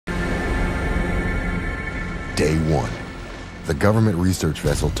Day 1. The government research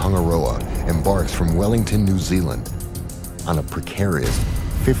vessel Tongaroa embarks from Wellington, New Zealand on a precarious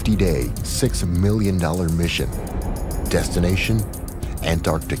 50-day, $6 million mission. Destination,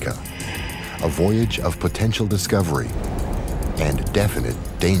 Antarctica. A voyage of potential discovery and definite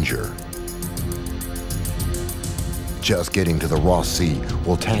danger. Just getting to the Ross Sea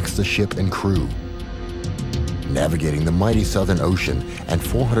will tax the ship and crew. Navigating the mighty Southern Ocean and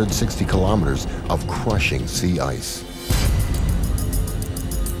 460 kilometers of crushing sea ice.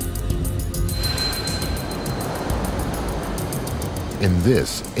 In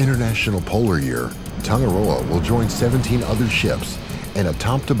this International Polar Year, Tongaroa will join 17 other ships in a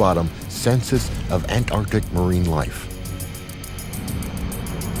top-to-bottom census of Antarctic marine life.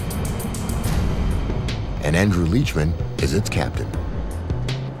 And Andrew Leachman is its captain.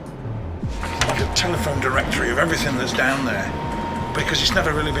 Like a telephone directory of everything that's down there, because it's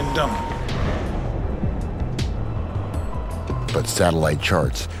never really been done. But satellite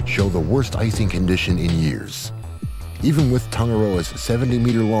charts show the worst icing condition in years. Even with Tongaroa's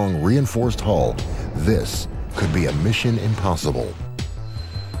 70-meter-long reinforced hull, this could be a mission impossible.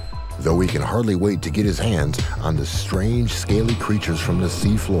 Though he can hardly wait to get his hands on the strange, scaly creatures from the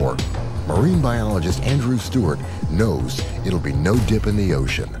sea floor, marine biologist Andrew Stewart knows it'll be no dip in the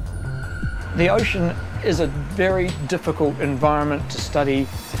ocean. The ocean is a very difficult environment to study.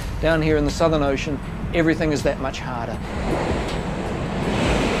 Down here in the Southern Ocean, everything is that much harder.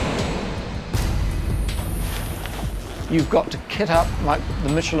 You've got to kit up like the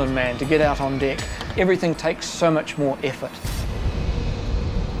Michelin Man to get out on deck. Everything takes so much more effort.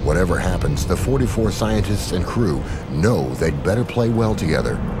 Whatever happens, the 44 scientists and crew know they'd better play well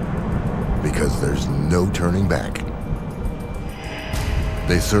together, because there's no turning back.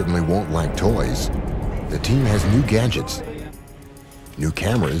 They certainly won't lack toys. The team has new gadgets, new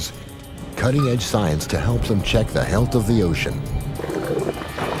cameras, cutting-edge science to help them check the health of the ocean.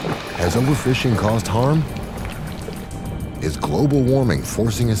 Has overfishing caused harm? Is global warming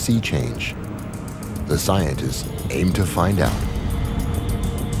forcing a sea change? The scientists aim to find out.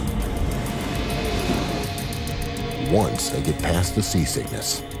 Once they get past the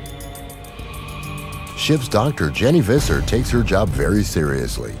seasickness. Ship's doctor, Jenny Visser, takes her job very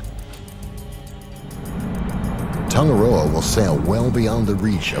seriously. Tongaroa will sail well beyond the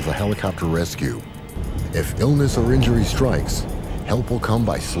reach of a helicopter rescue. If illness or injury strikes, help will come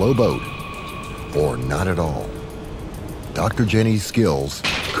by slow boat or not at all. Dr. Jenny's skills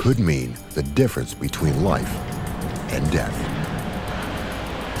could mean the difference between life and death.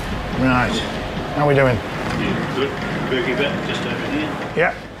 Right, how are we doing? Yeah, good. Bergie bit, just over here.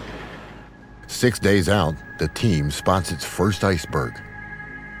 Yeah. 6 days out, the team spots its first iceberg.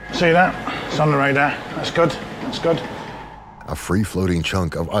 See that? It's on the radar. That's good, that's good. A free-floating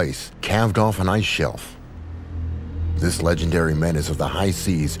chunk of ice calved off an ice shelf. This legendary menace of the high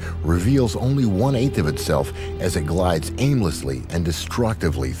seas reveals only 1/8 of itself as it glides aimlessly and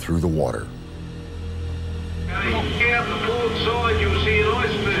destructively through the water. Get out the port side, you'll see an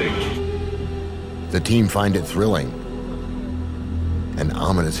iceberg. The team find it thrilling, an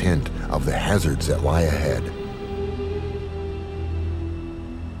ominous hint of the hazards that lie ahead.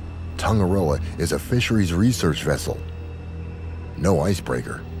 Tongaroa is a fisheries research vessel, no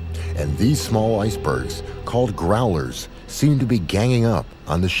icebreaker. And these small icebergs, called growlers, seem to be ganging up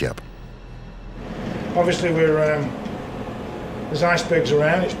on the ship. Obviously there's icebergs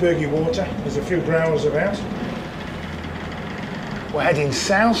around, it's bergy water, there's a few growlers about. We're heading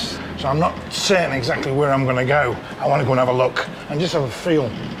south, so I'm not certain exactly where I'm going to go. I want to go and have a look and just have a feel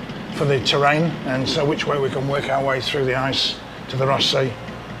for the terrain and so which way we can work our way through the ice to the Ross Sea.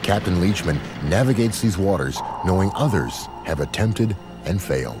 Captain Leachman navigates these waters knowing others have attempted and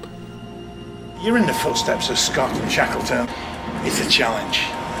failed. You're in the footsteps of Scott and Shackleton. It's a challenge.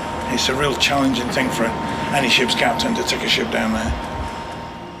 It's a real challenging thing for any ship's captain to take a ship down there.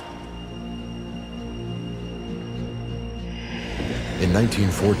 In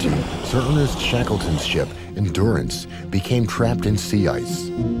 1914, Sir Ernest Shackleton's ship, Endurance, became trapped in sea ice.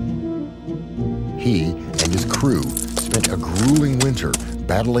 He and his crew spent a grueling winter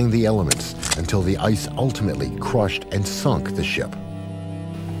battling the elements until the ice ultimately crushed and sunk the ship.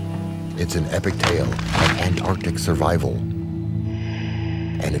 It's an epic tale of Antarctic survival.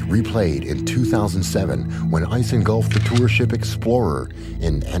 And it replayed in 2007 when ice engulfed the tour ship Explorer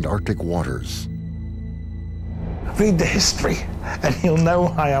in Antarctic waters. Read the history and you'll know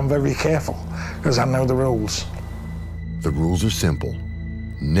I am very careful because I know the rules. The rules are simple.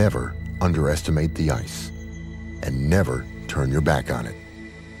 Never underestimate the ice and never turn your back on it.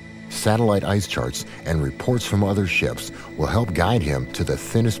 Satellite ice charts and reports from other ships will help guide him to the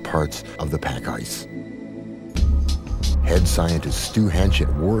thinnest parts of the pack ice. Head scientist Stu Hanchett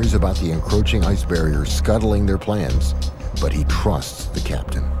worries about the encroaching ice barrier scuttling their plans, but he trusts the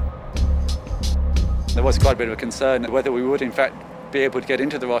captain. There was quite a bit of a concern whether we would in fact be able to get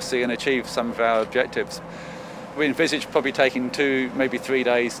into the Ross Sea and achieve some of our objectives. We envisaged probably taking 2, maybe 3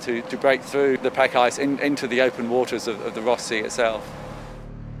 days to break through the pack ice into the open waters of the Ross Sea itself.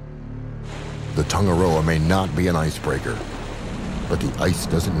 The Tongaroa may not be an icebreaker, but the ice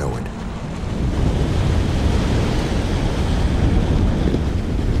doesn't know it.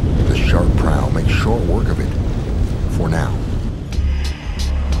 The sharp prow makes short work of it, for now.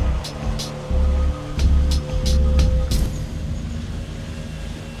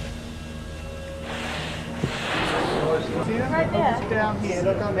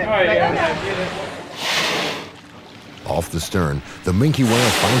 Off the stern, the minke whale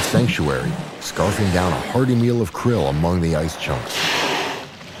finds sanctuary, scarfing down a hearty meal of krill among the ice chunks.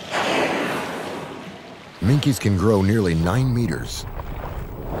 Minkies can grow nearly 9 meters,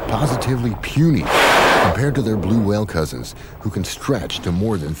 positively puny compared to their blue whale cousins, who can stretch to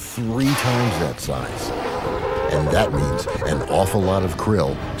more than 3 times that size. And that means an awful lot of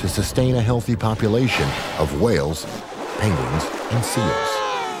krill to sustain a healthy population of whales, penguins, and seals.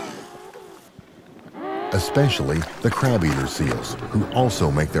 Especially the crab-eater seals, who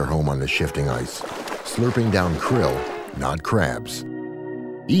also make their home on the shifting ice, slurping down krill, not crabs.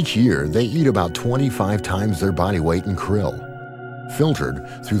 Each year, they eat about 25 times their body weight in krill, filtered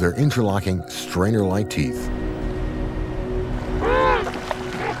through their interlocking strainer-like teeth.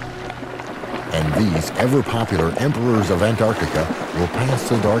 And these ever-popular emperors of Antarctica will pass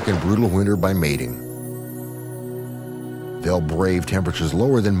the dark and brutal winter by mating. They'll brave temperatures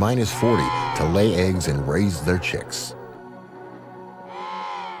lower than -40 to lay eggs and raise their chicks.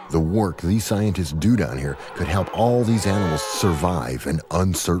 The work these scientists do down here could help all these animals survive an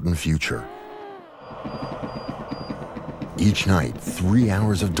uncertain future. Each night, 3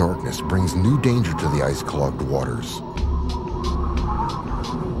 hours of darkness brings new danger to the ice-clogged waters.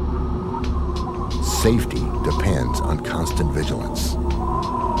 Safety depends on constant vigilance.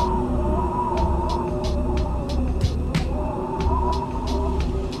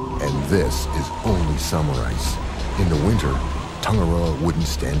 And this is only summer ice. In the winter, Tongaroa wouldn't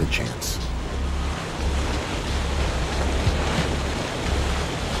stand a chance.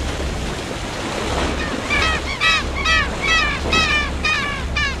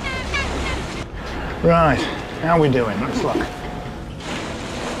 Right, how are we doing? Let's look.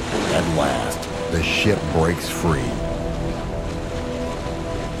 At last, the ship breaks free.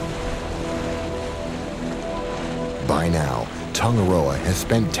 By now, Tongaroa has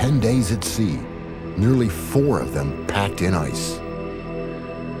spent 10 days at sea, nearly 4 of them packed in ice.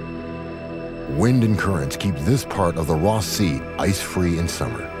 Wind and currents keep this part of the Ross Sea ice-free in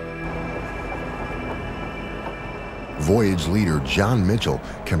summer. Voyage leader John Mitchell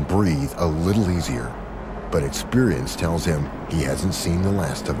can breathe a little easier, but experience tells him he hasn't seen the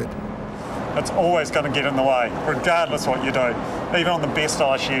last of it. It's always going to get in the way, regardless what you do. Even on the best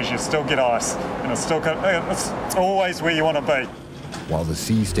ice years, you still get ice, and it's always where you want to be. While the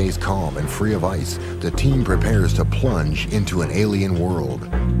sea stays calm and free of ice, the team prepares to plunge into an alien world.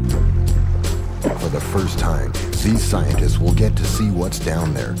 For the first time, these scientists will get to see what's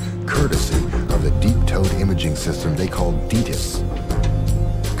down there, courtesy of the deep-towed imaging system they call DETIS,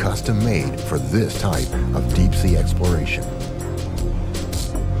 custom-made for this type of deep-sea exploration.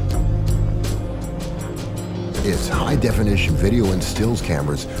 Its high-definition video and stills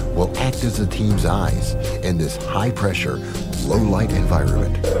cameras will act as the team's eyes in this high-pressure, low-light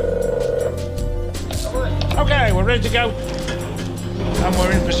environment. Okay, we're ready to go. And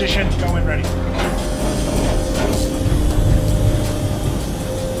we're in position, going ready.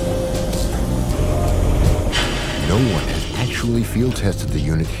 No one has actually field tested the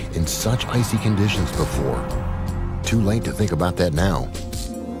unit in such icy conditions before. Too late to think about that now.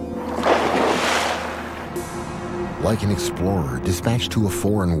 Like an explorer dispatched to a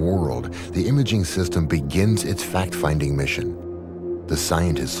foreign world, the imaging system begins its fact-finding mission. The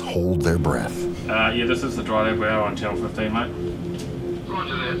scientists hold their breath. Yeah, this is the dry lab. We're on channel 15, mate.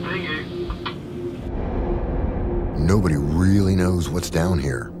 Roger that, thank you. Nobody really knows what's down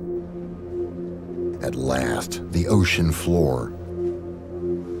here. At last, the ocean floor.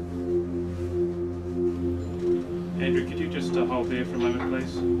 Andrew, could you just hold there for a moment,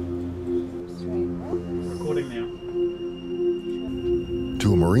 please? Recording now.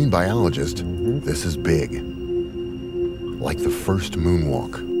 To a marine biologist, this is big. Like the first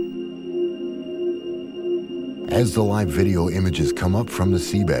moonwalk. As the live video images come up from the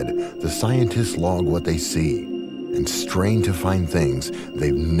seabed, the scientists log what they see and strain to find things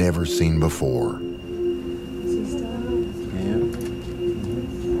they've never seen before.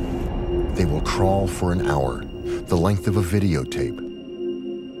 trawl for an hour, the length of a videotape,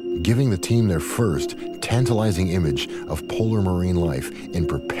 giving the team their first tantalizing image of polar marine life in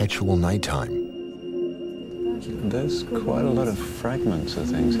perpetual nighttime. There's quite a lot of fragments of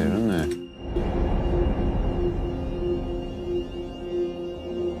things here, isn't there?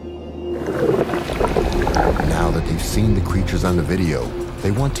 Now that they've seen the creatures on the video,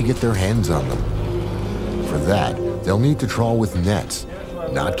 they want to get their hands on them. For that, they'll need to trawl with nets,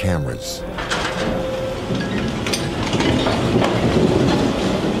 not cameras.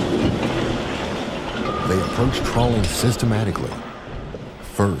 They approach trawling systematically.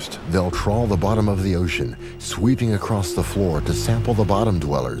 First, they'll trawl the bottom of the ocean, sweeping across the floor to sample the bottom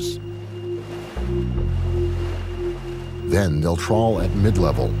dwellers. Then they'll trawl at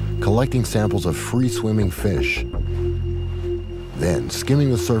mid-level, collecting samples of free-swimming fish. Then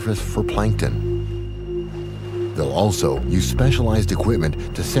skimming the surface for plankton. They'll also use specialized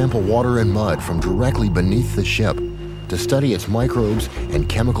equipment to sample water and mud from directly beneath the ship to study its microbes and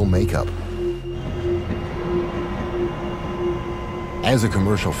chemical makeup. As a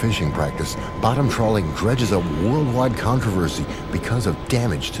commercial fishing practice, bottom trawling dredges up worldwide controversy because of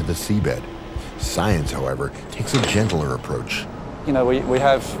damage to the seabed. Science, however, takes a gentler approach. You know, we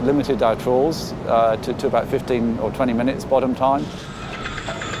have limited our trawls to about 15 or 20 minutes bottom time.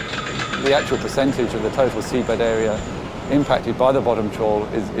 The actual percentage of the total seabed area impacted by the bottom trawl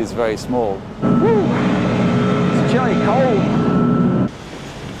is very small. It's chilly cold.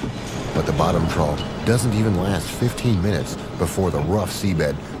 But the bottom trawl doesn't even last 15 minutes before the rough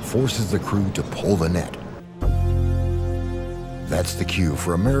seabed forces the crew to pull the net. That's the cue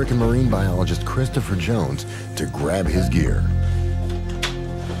for American marine biologist Christopher Jones to grab his gear.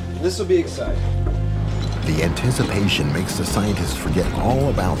 This will be exciting. The anticipation makes the scientists forget all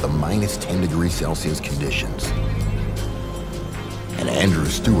about the minus 10 degrees Celsius conditions. And Andrew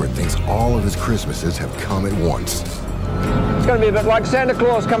Stewart thinks all of his Christmases have come at once. It's going to be a bit like Santa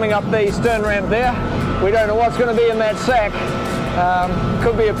Claus coming up the stern ramp there. We don't know what's going to be in that sack.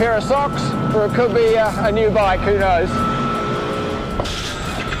 Could be a pair of socks, or it could be a new bike, who knows.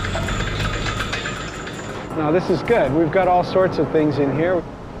 Now this is good. We've got all sorts of things in here.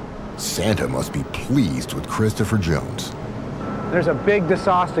 Santa must be pleased with Christopher Jones. There's a big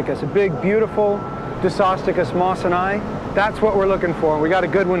Disosticus, a big, beautiful Disosticus mawsoni. That's what we're looking for. We got a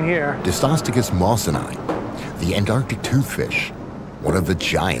good one here. Disosticus mawsoni, the Antarctic toothfish, one of the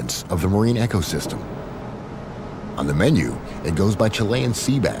giants of the marine ecosystem. On the menu, it goes by Chilean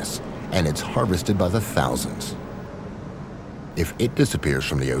sea bass, and it's harvested by the thousands. If it disappears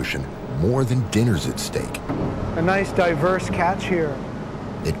from the ocean, more than dinner's at stake. A nice diverse catch here.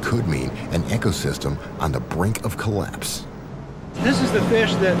 It could mean an ecosystem on the brink of collapse. This is the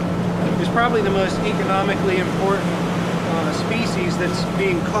fish that is probably the most economically important species that's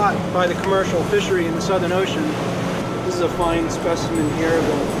being caught by the commercial fishery in the Southern Ocean. This is a fine specimen here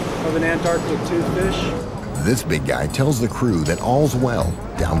of an Antarctic toothfish. This big guy tells the crew that all's well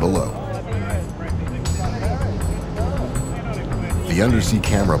down below. The undersea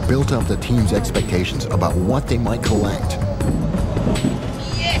camera built up the team's expectations about what they might collect.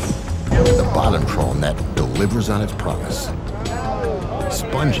 Yes! And the bottom trawl net delivers on its promise.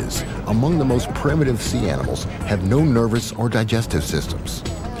 Sponges, among the most primitive sea animals, have no nervous or digestive systems.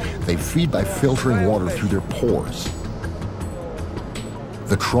 They feed by filtering water through their pores.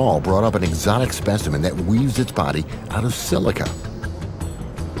 The trawl brought up an exotic specimen that weaves its body out of silica.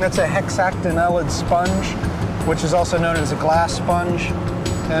 That's a hexactinellid sponge, which is also known as a glass sponge,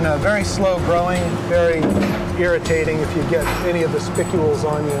 and a very slow growing, very irritating if you get any of the spicules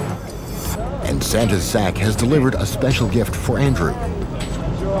on you. And Santa's sack has delivered a special gift for Andrew.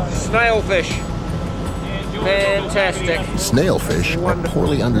 Snailfish. Fantastic. Snailfish are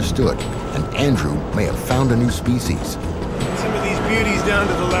poorly understood, and Andrew may have found a new species. Some of these beauties down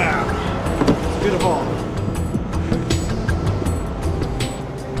to the lab. It's good of all.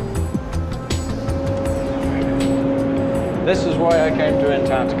 This is why I came to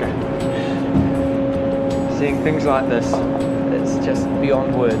Antarctica. Seeing things like this, it's just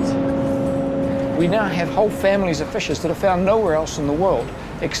beyond words. We now have whole families of fishes that are found nowhere else in the world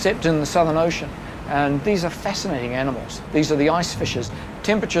except in the Southern Ocean. And these are fascinating animals. These are the ice fishes.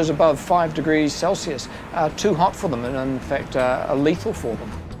 Temperatures above 5 degrees Celsius are too hot for them and in fact are lethal for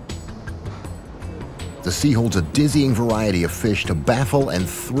them. The sea holds a dizzying variety of fish to baffle and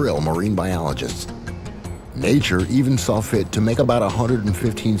thrill marine biologists. Nature even saw fit to make about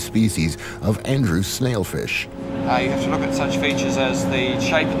 115 species of Andrew's snailfish. You have to look at such features as the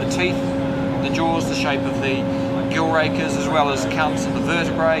shape of the teeth, the jaws, the shape of the gill rakers, as well as counts of the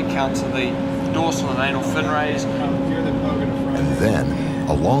vertebrae, counts of the dorsal and anal fin rays. And then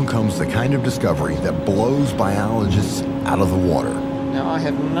along comes the kind of discovery that blows biologists out of the water. Now, I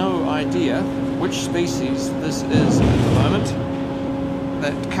have no idea which species this is at the moment.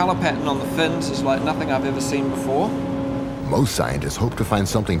 That colour pattern on the fins is like nothing I've ever seen before. Most scientists hope to find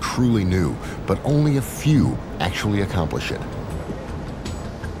something truly new, but only a few actually accomplish it.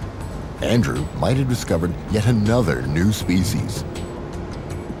 Andrew might have discovered yet another new species,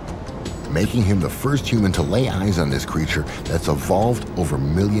 making him the first human to lay eyes on this creature that's evolved over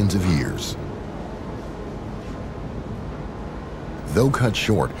millions of years. Though cut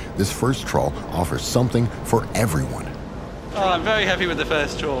short, this first trawl offers something for everyone. Oh, I'm very happy with the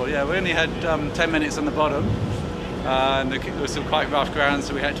first trawl. Yeah, we only had 10 minutes on the bottom. And there was some quite rough ground,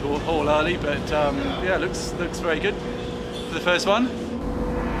 so we had to haul early, but yeah, looks very good for the first one.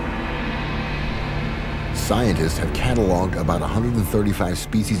 Scientists have cataloged about 135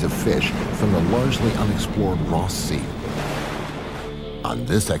 species of fish from the largely unexplored Ross Sea. On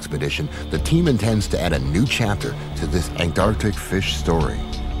this expedition, the team intends to add a new chapter to this Antarctic fish story.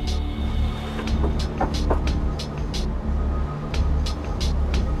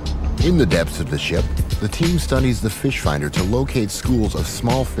 In the depths of the ship, the team studies the fish finder to locate schools of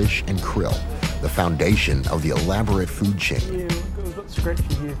small fish and krill, the foundation of the elaborate food chain.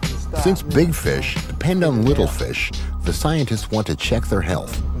 Since big fish depend on little fish, the scientists want to check their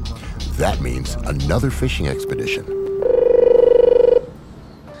health. That means another fishing expedition.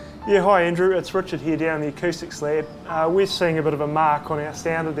 Yeah, hi Andrew, it's Richard here down in the acoustics lab. We're seeing a bit of a mark on our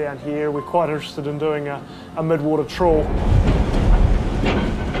sounder down here. We're quite interested in doing a mid-water trawl.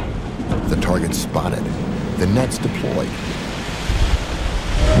 The target's spotted. The net's deployed.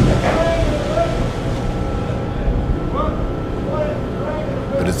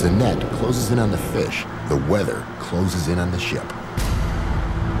 But as the net closes in on the fish, the weather closes in on the ship.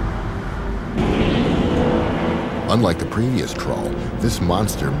 Unlike the previous trawl, this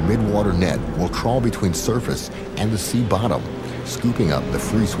monster mid-water net will trawl between surface and the sea bottom, scooping up the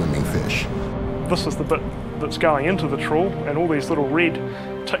free-swimming fish. This is the bit that's going into the trawl, and all these little red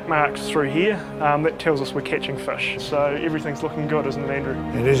tick marks through here, that tells us we're catching fish. So everything's looking good, isn't it, Andrew?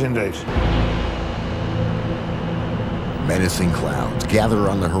 It is indeed. Menacing clouds gather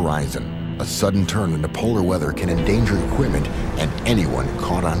on the horizon. A sudden turn in the polar weather can endanger equipment and anyone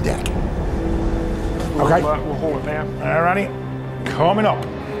caught on deck. Okay. We'll haul it down. Alrighty, coming up.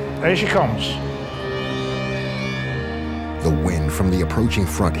 There she comes. The wind from the approaching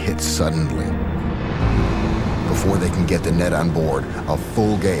front hits suddenly. Before they can get the net on board, a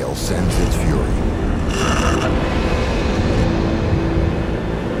full gale sends its fury.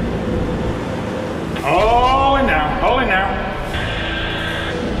 Hold it now, hold it now.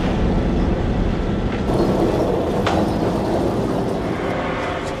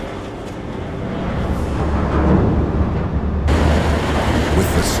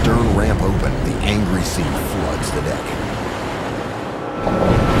 With the stern ramp open, the angry sea floods the deck.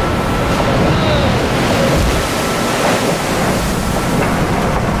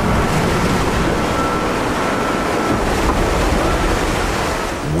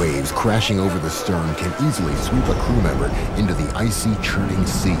 Waves crashing over the stern can easily sweep a crew member into the icy, churning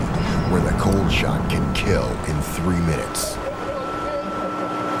sea, where the cold shock can kill in 3 minutes.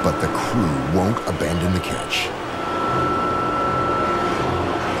 But the crew won't abandon the catch.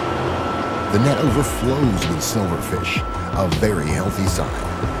 The net overflows with silverfish, a very healthy sign.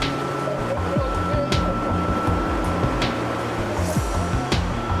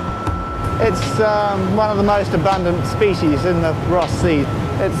 It's one of the most abundant species in the Ross Sea.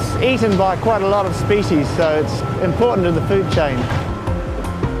 It's eaten by quite a lot of species, so it's important in the food chain.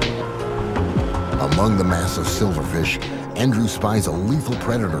 Among the mass of silverfish, Andrew spies a lethal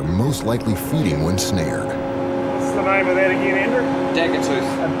predator most likely feeding when snared. What's the name of that again, Andrew?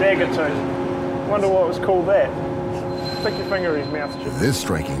 Daggertooth. A daggertooth. Wonder what was called that. Stick your finger in his mouth, Chip. This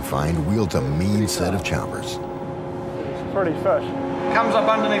striking find wields a mean set of chompers. It's a pretty fish. Comes up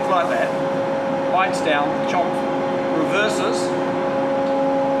underneath like that, bites down, chomp, reverses,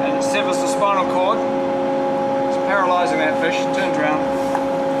 and it severs the spinal cord. It's paralysing that fish, turns around.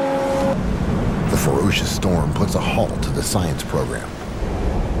 The ferocious storm puts a halt to the science program.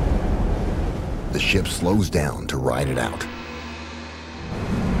 The ship slows down to ride it out.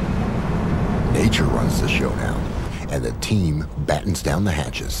 Nature runs the show now, and the team battens down the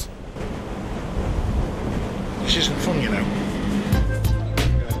hatches. This isn't fun, you know.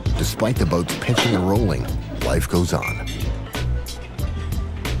 Despite the boats pitching and rolling, life goes on.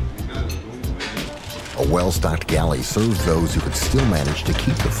 A well-stocked galley serves those who could still manage to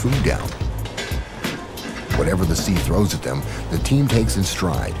keep the food down. Whatever the sea throws at them, the team takes in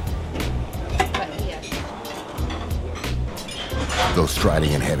stride. though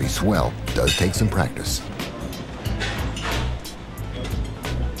striding in heavy swell does take some practice.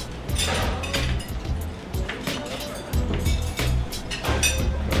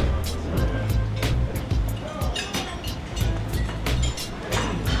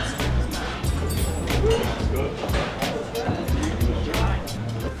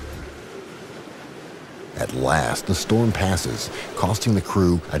 At last, the storm passes, costing the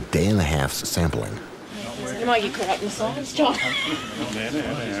crew a day and a half's sampling. You might get caught up in the science, John.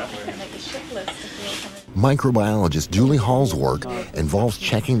 Microbiologist Julie Hall's work involves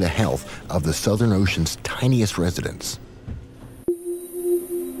checking the health of the Southern Ocean's tiniest residents.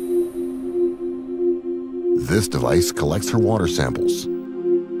 This device collects her water samples.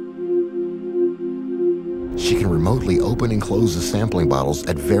 She can remotely open and close the sampling bottles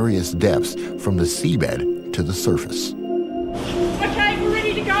at various depths from the seabed to the surface. Okay, we're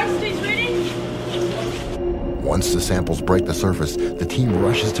ready to go. Steve's ready. Once the samples break the surface, the team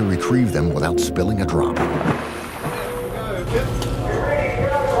rushes to retrieve them without spilling a drop.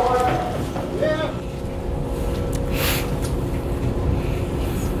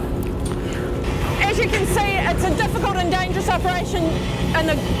 As you can see, it's a difficult and dangerous operation, and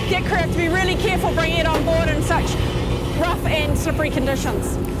the deck crew have to be really careful bringing it on board in such rough and slippery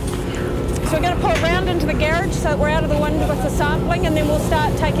conditions. So we're going to pull it round into the garage so that we're out of the wind with the sampling, and then we'll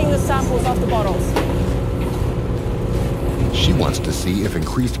start taking the samples off the bottles. She wants to see if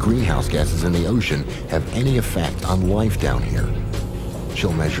increased greenhouse gases in the ocean have any effect on life down here.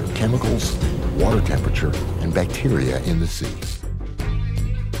 She'll measure chemicals, water temperature, and bacteria in the sea.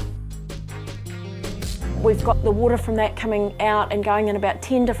 We've got the water from that coming out and going in about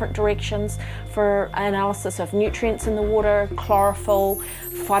 10 different directions for analysis of nutrients in the water, chlorophyll,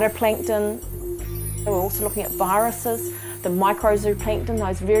 phytoplankton. We're also looking at viruses, the microzooplankton,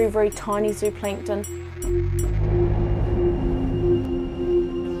 those very, very tiny zooplankton.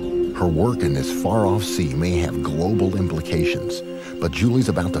 Her work in this far-off sea may have global implications, but Julie's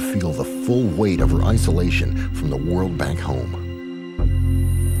about to feel the full weight of her isolation from the world back home.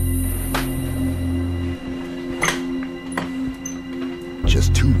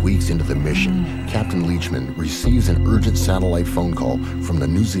 Just 2 weeks into the mission, Captain Leachman receives an urgent satellite phone call from the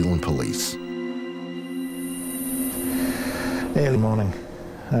New Zealand police. Early morning,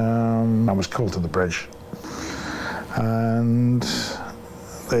 I was called to the bridge, and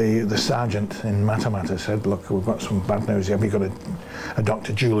the sergeant in Matamata said, "Look, we've got some bad news. Have you got a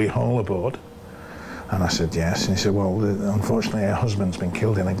Dr. Julie Hall aboard?" And I said, "Yes." And he said, "Well, unfortunately, her husband's been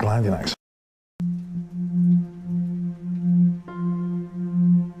killed in a gliding accident."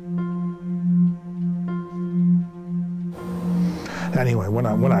 Anyway,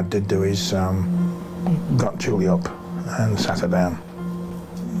 what I did do is got Julie up and sat her down.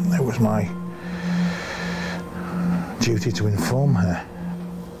 It was my duty to inform her.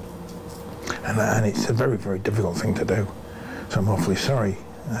 And it's a very, very difficult thing to do. So I'm awfully sorry.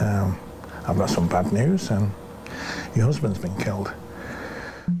 I've got some bad news, and your husband's been killed.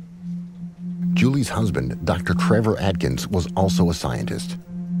 Julie's husband, Dr. Trevor Atkins, was also a scientist.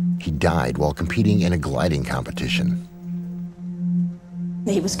 He died while competing in a gliding competition.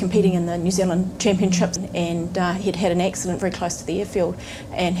 He was competing in the New Zealand Championships, and he'd had an accident very close to the airfield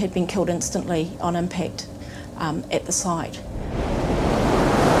and had been killed instantly on impact at the site.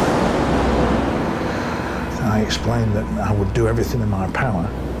 I explained that I would do everything in my power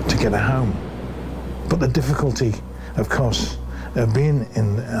to get her home. But the difficulty, of course, of being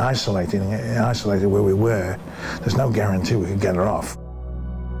isolated where we were, there's no guarantee we could get her off.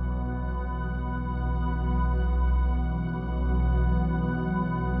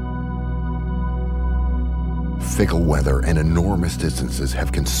 Fickle weather and enormous distances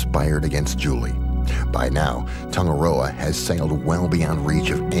have conspired against Julie. By now, Tongaroa has sailed well beyond reach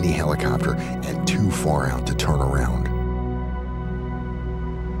of any helicopter and too far out to turn around.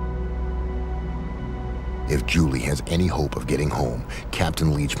 If Julie has any hope of getting home,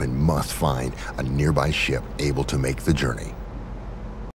 Captain Leachman must find a nearby ship able to make the journey.